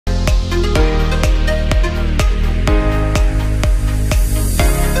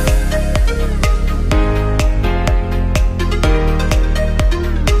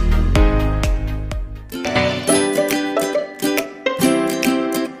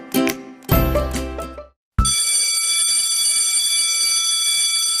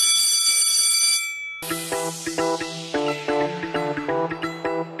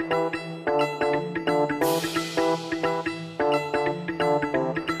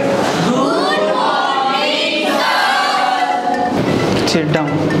Sit down.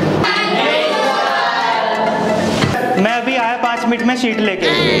 मैं अभी आया 5 मिनट में शीट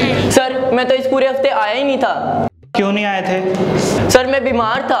लेके। सर मैं तो इस पूरे हफ्ते आया ही नहीं था। क्यों नहीं आए थे? सर मैं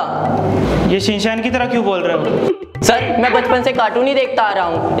बीमार था। ये शिनचैन की तरह क्यों बोल रहे हो? सर मैं बचपन से कार्टून ही देखता आ रहा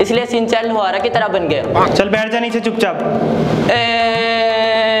हूँ, इसलिए शिनचैन लोहारा की तरह बन गया। चल बैठ जा नीचे चुपचाप।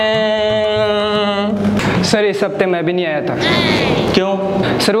 सर इस हफ्ते मैं भी नहीं आया था।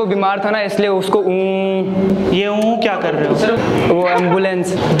 क्यों? सर वो बीमार था ना, इसलिए उसको ये क्या कर रहे हो? सर वो एम्बुलेंस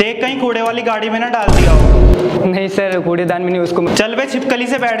देख कहीं कूड़े वाली गाड़ी में ना डाल दिया हो। नहीं सर, कूड़ेदान में नहीं उसको। चल बे छिपकली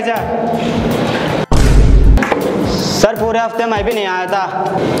से बैठ जा। सर पूरे हफ्ते मैं भी नहीं आया था।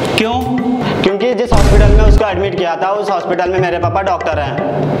 क्यों? क्योंकि जिस हॉस्पिटल में उसको एडमिट किया था उस हॉस्पिटल में मेरे पापा डॉक्टर हैं।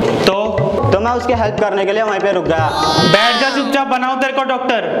 तो मैं उसकी हेल्प करने के लिए वहीं पे रुक गया। बैठ जा चुपचाप, बनाओ तेरे को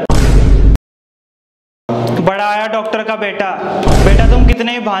डॉक्टर। बड़ा आया डॉक्टर का बेटा। बेटा तुम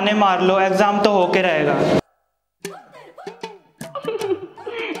कितने ही बहाने मार लो, एग्जाम तो होके रहेगा।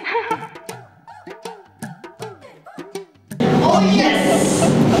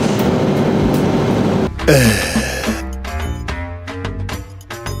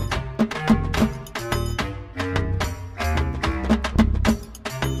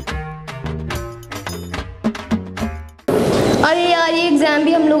 अरे यार ये एग्जाम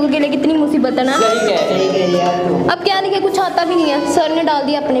भी हम लोगों के लिए कितनी मुसीबत है ना। अब क्या लिखे, कुछ आता भी नहीं है। सर ने डाल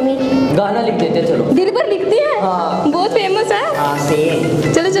दिया अपने में। गाना लिख देते चलो। दिल पर लिखती है। हाँ। बहुत फेमस है। हाँ,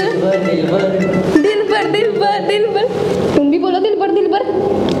 चलो चलो। दिल पर दिल पर दिल पर दिल पर, तुम भी बोलो दिल पर दिल पर।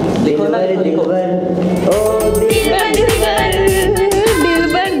 लिखो ना, लिखो। ओ दिल पर दिल पर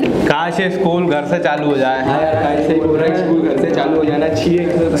दिल पर। काश ये स्कूल घर से चालू हो जाए। हाँ यार, ऐसे ही बोल रहा है, स्कूल घर से चालू हो जाना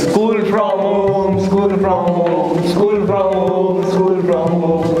चाहिए। School from home, school from home, school from home, school from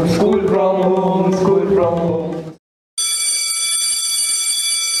home, school from home, school from home.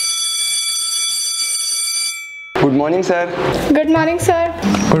 Good morning sir. Good morning sir.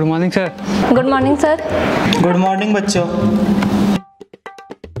 Good morning sir. Good morning sir. Good morning बच्चों।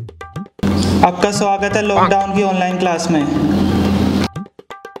 आपका स्वागत है lockdown की online class में।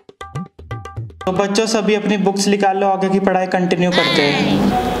 तो बच्चों सभी अपनी बुक्स निकाल लो, आगे की पढ़ाई कंटिन्यू करते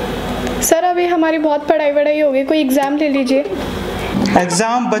हैं। सर अभी हमारी बहुत पढ़ाई हो गई, कोई एग्जाम ले लीजिए।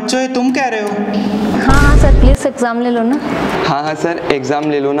 एग्जाम? बच्चों ये तुम कह रहे हो? हाँ सर प्लीज एग्जाम ले लो ना। हाँ सर एग्ज़ाम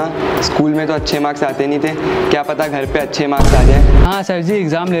ले लो ना। स्कूल में तो अच्छे मार्क्स आते नहीं थे, क्या पता घर पे अच्छे मार्क्स आ जाए। हाँ सर जी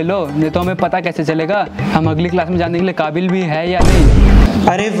एग्ज़ाम ले लो, नहीं तो हमें पता कैसे चलेगा हम अगली क्लास में जाने के लिए काबिल भी है या नहीं।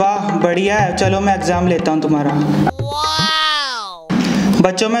 अरे वाह बढ़िया है, चलो मैं एग्जाम लेता हूँ तुम्हारा।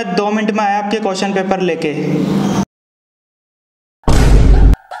 बच्चों मैं 2 मिनट में आया आपके क्वेश्चन पेपर लेके।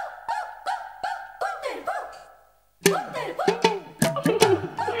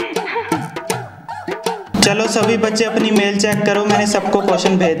 चलो सभी बच्चे अपनी मेल चेक करो, मैंने सबको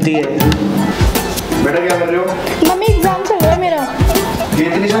क्वेश्चन भेज दिए। बेटा क्या कर रहे हो? मम्मी एग्जाम चल रहा है मेरा। ये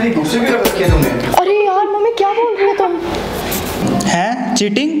इतनी सारी बुक्स भी रख रखी है तुमने? अरे यार मम्मी क्या बोल रही हो तुम? हैं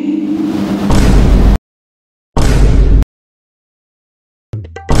चीटिंग?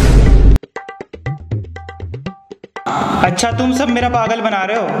 अच्छा तुम सब मेरा पागल बना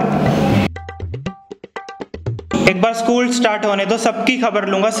रहे हो। एक बार स्कूल स्टार्ट होने दो, सबकी खबर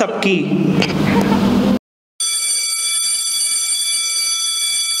लूंगा, सबकी।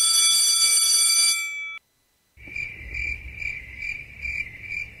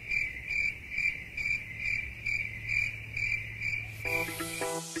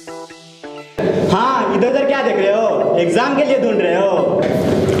 हाँ इधर उधर क्या देख रहे हो? एग्जाम के लिए ढूंढ रहे हो?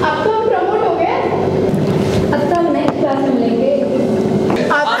 अब तो प्रमोट हो गए, अब तो हम नेक्स्ट क्लास में मिलेंगे।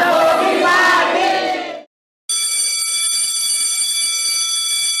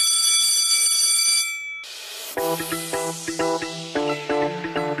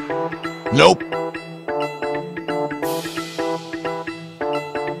 Nope.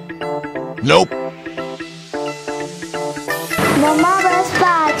 Nope. मम्मा बस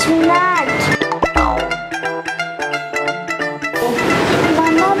 5 मिनट।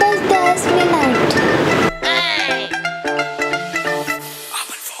 मम्मा बस 10 मिनट।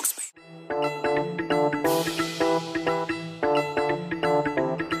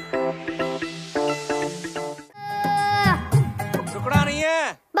 रुकना नहीं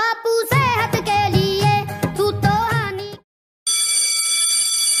है। बापू सेहत के लिए तू तो हानि।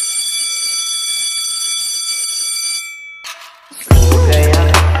 सो गया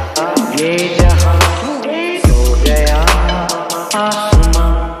ये जहां, सो गया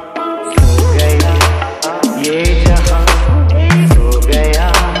आसमां, सो गया ये जहां, सो गया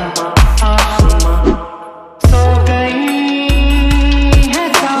आसमां, सो गई है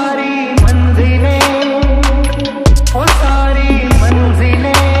सारी मंजिलें, वो सारी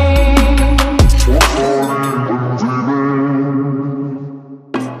मंजिलें,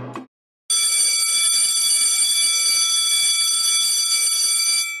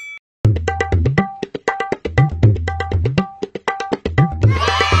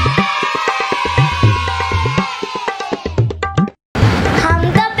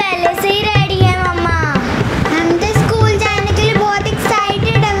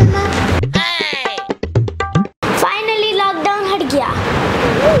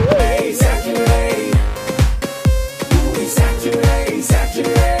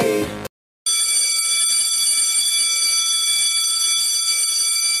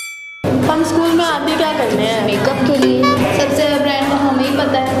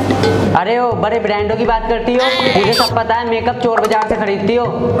 अरे ओ बड़े ब्रांडों की बात करती हो, मुझे सब पता है मेकअप चोर बाजार से खरीदती हो।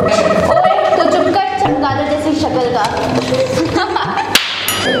 ओए तो चुप कर, चमगादड़ जैसी शक्ल का।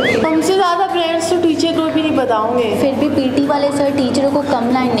 हमसे ज्यादा ब्रांड्स तो टीचर को भी नहीं बताओगे। फिर भी पीटी वाले सर टीचरों को कम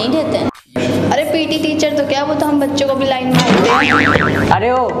लाइन नहीं देते हैं। अरे पीटी टीचर तो क्या, वो तो हम बच्चों को भी लाइन मारते हैं।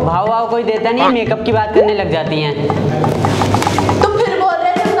 अरे ओ भाव वाव कोई देता नहीं, मेकअप की बात करने लग जाती हैं। तुम फिर बोल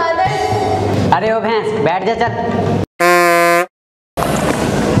रहे थे चमगादड़। अरे ओ भैंस बैठ जा चल।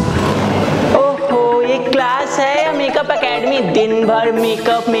 क्लास है या मेकअप एकेडमी? दिन भर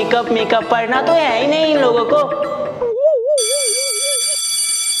मेकअप मेकअप मेकअप, पढ़ना तो है ही नहीं इन लोगों को।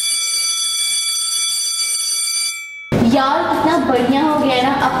 यार कितना बढ़िया हो गया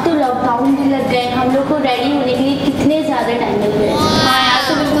ना, अब तो लॉकडाउन भी लग गए, हम लोग को रेडी होने के लिए कितने ज्यादा टाइम लग गया। हाँ यार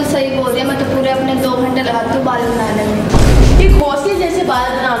तो बिल्कुल सही बोल रही है, मैं तो पूरे अपने 2 घंटे लगाती हूँ बाल बनाने में। ये घोंसले जैसे बाल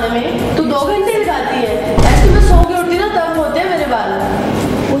बनाने में तू 2 घंटे लगाती है। ऐसे मैं सो के उठती ना तब होते हैं मेरे बाल।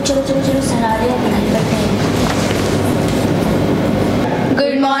 वो चलो चलो चलो सरारे बनाई करते हैं।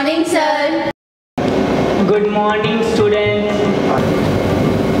 Good morning sir. Good morning student.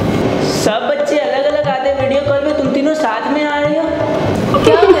 सब बच्चे अलग अलग आते वीडियो कॉल में, तुम तीनों साथ में आ रही हो।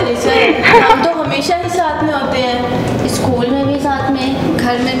 क्या करें सर, हम तो हमेशा ही साथ में होते हैं। स्कूल में भी साथ में,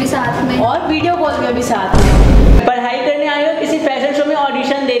 घर में भी साथ में, और वीडियो कॉल में भी साथ में। पढ़ाई करने आए हो किसी फैशन शो में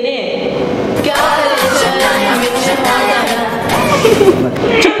ऑडिशन देने? क्या करें सर, हमें तो बहुत आना।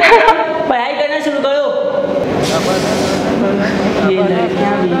 पढ़ाई करना शुरू करो। ये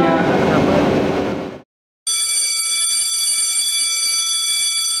लड़कियां भी ना।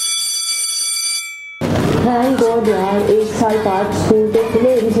 थैंक गॉड यार, 1 साल बाद स्कूल तो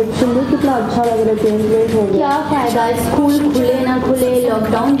खुले, रिसेप्शन में कितना अच्छा लग रहा है, चेंज हो गया। क्या फायदा, स्कूल खुले ना खुले,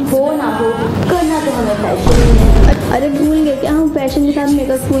 लॉकडाउन हो ना हो, करना तो हमें फैशन ही है। अरे भूल गए क्या, हम फैशन के साथ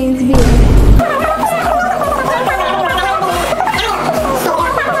मेकअप क्वींस भी हैं।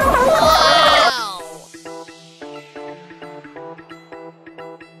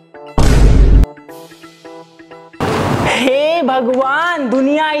 हे भगवान,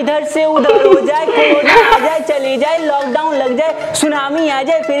 दुनिया इधर से उधर हो जाए, कोरोना आ जाए, चले जाए, लॉकडाउन लग जाए, सुनामी आ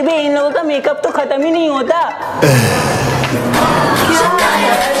जाए, फिर भी इन लोगों का मेकअप तो खत्म ही नहीं होता।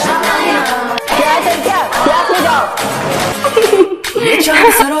 क्या सर, क्या क्लास में जाओ। ये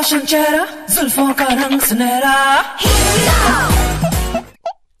चांद सा रोशन चेहरा, जुल्फों का रंग सुनहरा।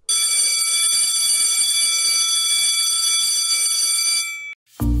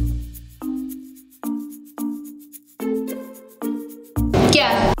 क्या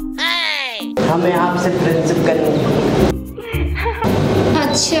हमें आपसे फ्रेंडशिप करनी।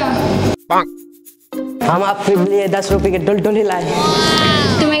 अच्छा, हम आपके लिए 10 रुपए के डुलडुले लाए।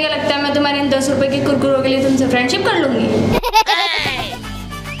 तुम्हें क्या लगता है मैं तुम्हारे इन 10 रुपए के कुरकुरों के लिए तुमसे फ्रेंडशिप कर लूंगी?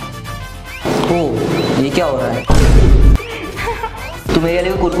 ओ, ये क्या हो रहा है? तू मेरे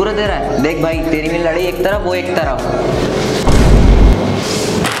लिए कुरकुरा दे रहा है? देख भाई, तेरी मेरी लड़ाई एक तरफ, वो एक तरफ।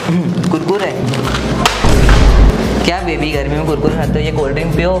 कुरकुरे क्या बेबी, गर्मी में कुरकुरे खाते हो? ये कोल्ड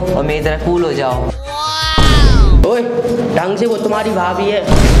ड्रिंक पियो और मेरी तरह कूल हो जाओ। ओए ढंग से, वो तुम्हारी भाभी है।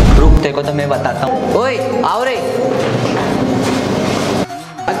 रुक, तेरे को तो मैं बताता हूँ। ओए आओ रे।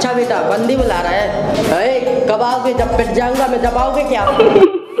 अच्छा बेटा, बंदी बुला रहा है। कब आओगे? जब पिट जाऊंगा मैं, जब आओगे क्या?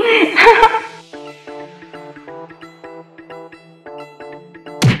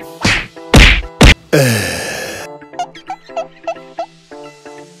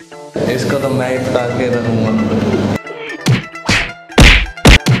 इसको तो मैं ही पटा के रहूंगा।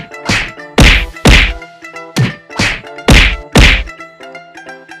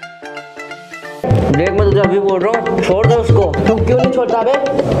 देख, मैं तुझे अभी बोल रहा हूँ, छोड़ दे उसको। तू क्यों नहीं छोड़ता बे?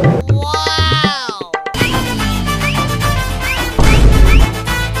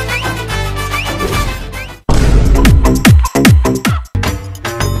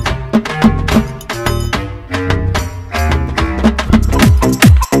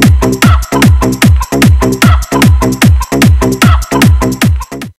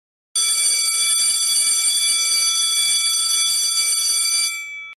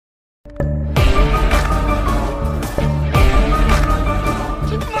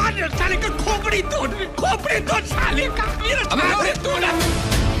 खोपड़ी तो साले का मेरा तू ना।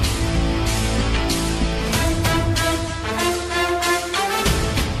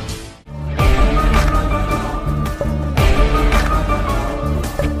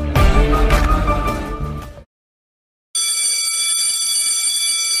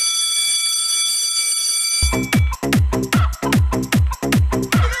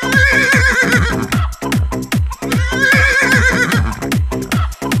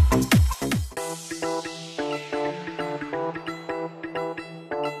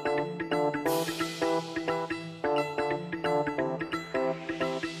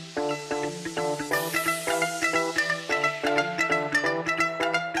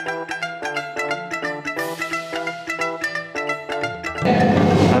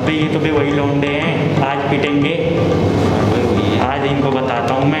 अबे ये तो भी वही लौंडे हैं, आज पिटेंगे, आज इनको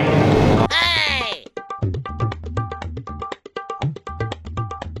बताता हूँ मैं।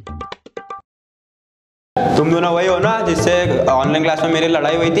 तुम दोनों वही हो ना जिससे ऑनलाइन क्लास में मेरी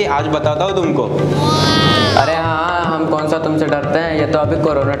लड़ाई हुई थी, आज बताता हूँ तुमको। अरे हाँ, हम कौन सा तुमसे डरते हैं, ये तो अभी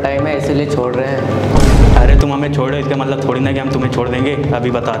कोरोना टाइम है इसीलिए छोड़ रहे हैं। अरे तुम हमें छोड़ो इसका मतलब थोड़ी ना कि हम तुम्हें छोड़ देंगे,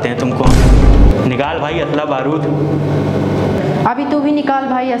 अभी बताते हैं तुमको। निकाल भाई असला बारूद। अभी तू भी निकाल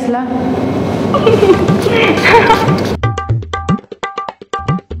भाई असला।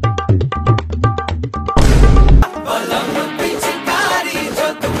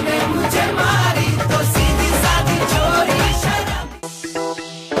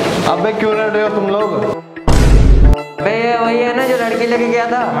 अबे क्यों लड़ रहे हो तुम लोग? अबे ये वही है ना जो लड़की लेके गया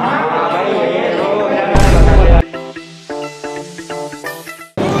था।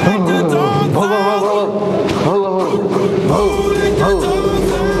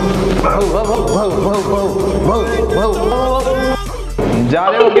 जा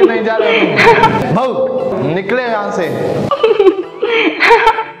रहे हो कि नहीं जा रहे हो? भाऊ निकले यहाँ से।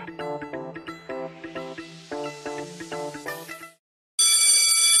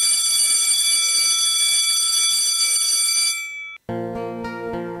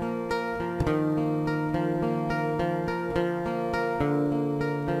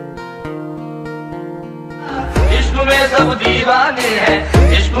 इश्क में सब दीवाने हैं,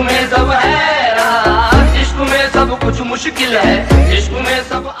 इश्क में सब हैरान, इश्क में सब कुछ मुश्किल है, इश्क में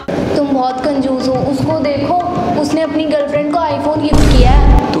सब। तुम बहुत कंजूस हो, उसको देखो, उसने अपनी गर्लफ्रेंड को आईफोन गिफ्ट किया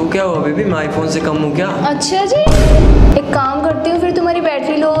है। तू क्या हुआ बेबी, मैं आईफोन से कम हूँ क्या? अच्छा जी, एक काम करती हूँ, फिर तुम्हारी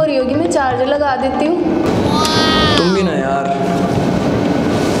बैटरी लो हो रही होगी, मैं चार्जर लगा देती हूँ। तुम भी ना यार।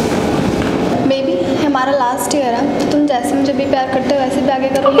 बेबी हमारा लास्ट ईयर है, तो तुम जैसे मुझे भी प्यार करते हो वैसे भी आगे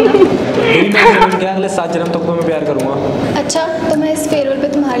करोगे ना? क्या अगले 7 जन्म तक तो मैं प्यार करूंगा। अच्छा, तो मैं इस फेयरवेल पे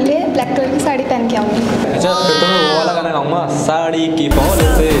तुम्हारे लिए ब्लैक कलर की साड़ी पहन के आऊंगी। अच्छा फिर तो मैं वो वाला गाना गाऊंगा, साड़ी की फॉल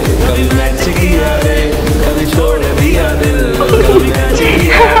से कभी मैच किया रे, कभी छोड़ दिया दिल, कभी मैच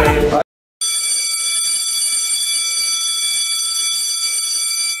किया रे।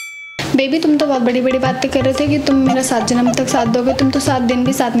 बेबी तुम तो बहुत बड़ी बड़ी बातें कर रहे थे कि तुम मेरा 7 जन्म तक साथ दोगे, तुम तो 7 दिन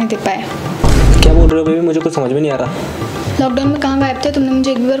भी साथ नहीं दे पाए। क्या बोल रहे हो बेबी, मुझे कुछ समझ में नहीं आ रहा। लॉकडाउन में कहाँ गायब थे, तुमने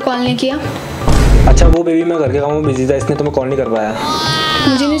मुझे एक भी बार कॉल नहीं किया। अच्छा वो बेबी मैं घर के कामों में बिजी था, इसने तुम्हें कॉल नहीं कर पाया।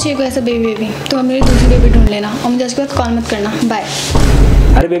 मुझे नहीं चाहिए कोई ऐसा बेबी, तुम अब मेरी दूसरी बेबी ढूंढ लेना और मुझे उसके बाद कॉल मत करना, बाय।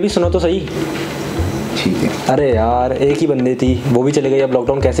 अरे बेबी सुनो तो सही। ठीक है। अरे यार एक ही बंदी थी, वो भी चले गई, अब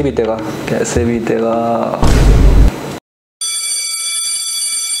लॉकडाउन कैसे बीतेगा, कैसे बीतेगा।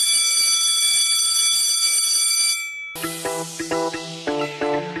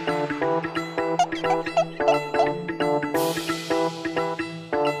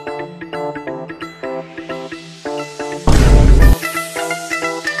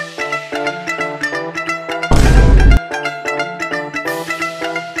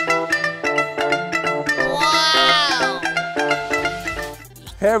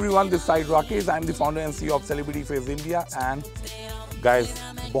 Hey everyone, this side Rakesh. I am the founder and CEO of Celebrity Face India and guys,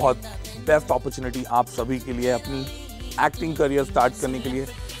 बहुत बेस्ट अपॉर्चुनिटी आप सभी के लिए अपनी एक्टिंग करियर स्टार्ट करने के लिए।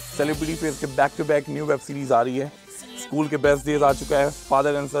 सेलिब्रिटी फेस के back to back new web series आ रही है। स्कूल के बेस्ट डेज आ चुका है,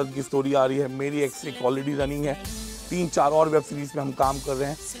 फादर एंड सन की स्टोरी आ रही है, मेरी एक ऑलरेडी रनिंग है, 3-4 और वेब सीरीज में हम काम कर रहे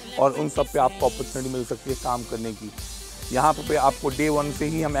हैं और उन सब पे आपको अपॉर्चुनिटी मिल सकती है काम करने की। यहाँ पे आपको डे 1 से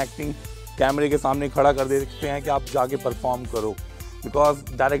ही हम एक्टिंग कैमरे के सामने खड़ा कर देते हैं कि आप जाके परफॉर्म करो, बिकॉज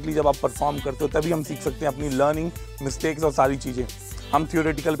डायरेक्टली जब आप परफॉर्म करते हो तभी हम सीख सकते हैं अपनी लर्निंग, मिस्टेक्स और सारी चीज़ें। हम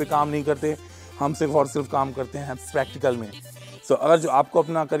थियोरेटिकल पे काम नहीं करते, हम सिर्फ और सिर्फ काम करते हैं प्रैक्टिकल में। सो अगर जो आपको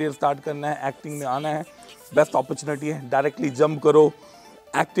अपना करियर स्टार्ट करना है, एक्टिंग में आना है, बेस्ट अपॉर्चुनिटी है, डायरेक्टली जंप करो,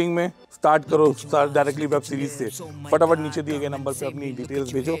 एक्टिंग में स्टार्ट करो डायरेक्टली वेब सीरीज से। फटाफट नीचे दिए गए नंबर पे अपनी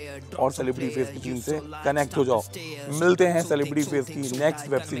डिटेल्स भेजो और सेलिब्रिटी फेस की टीम से कनेक्ट हो जाओ। मिलते हैं सेलिब्रिटी फेस की नेक्स्ट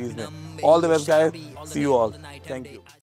वेब सीरीज में। All the best guys, C you all, thank you.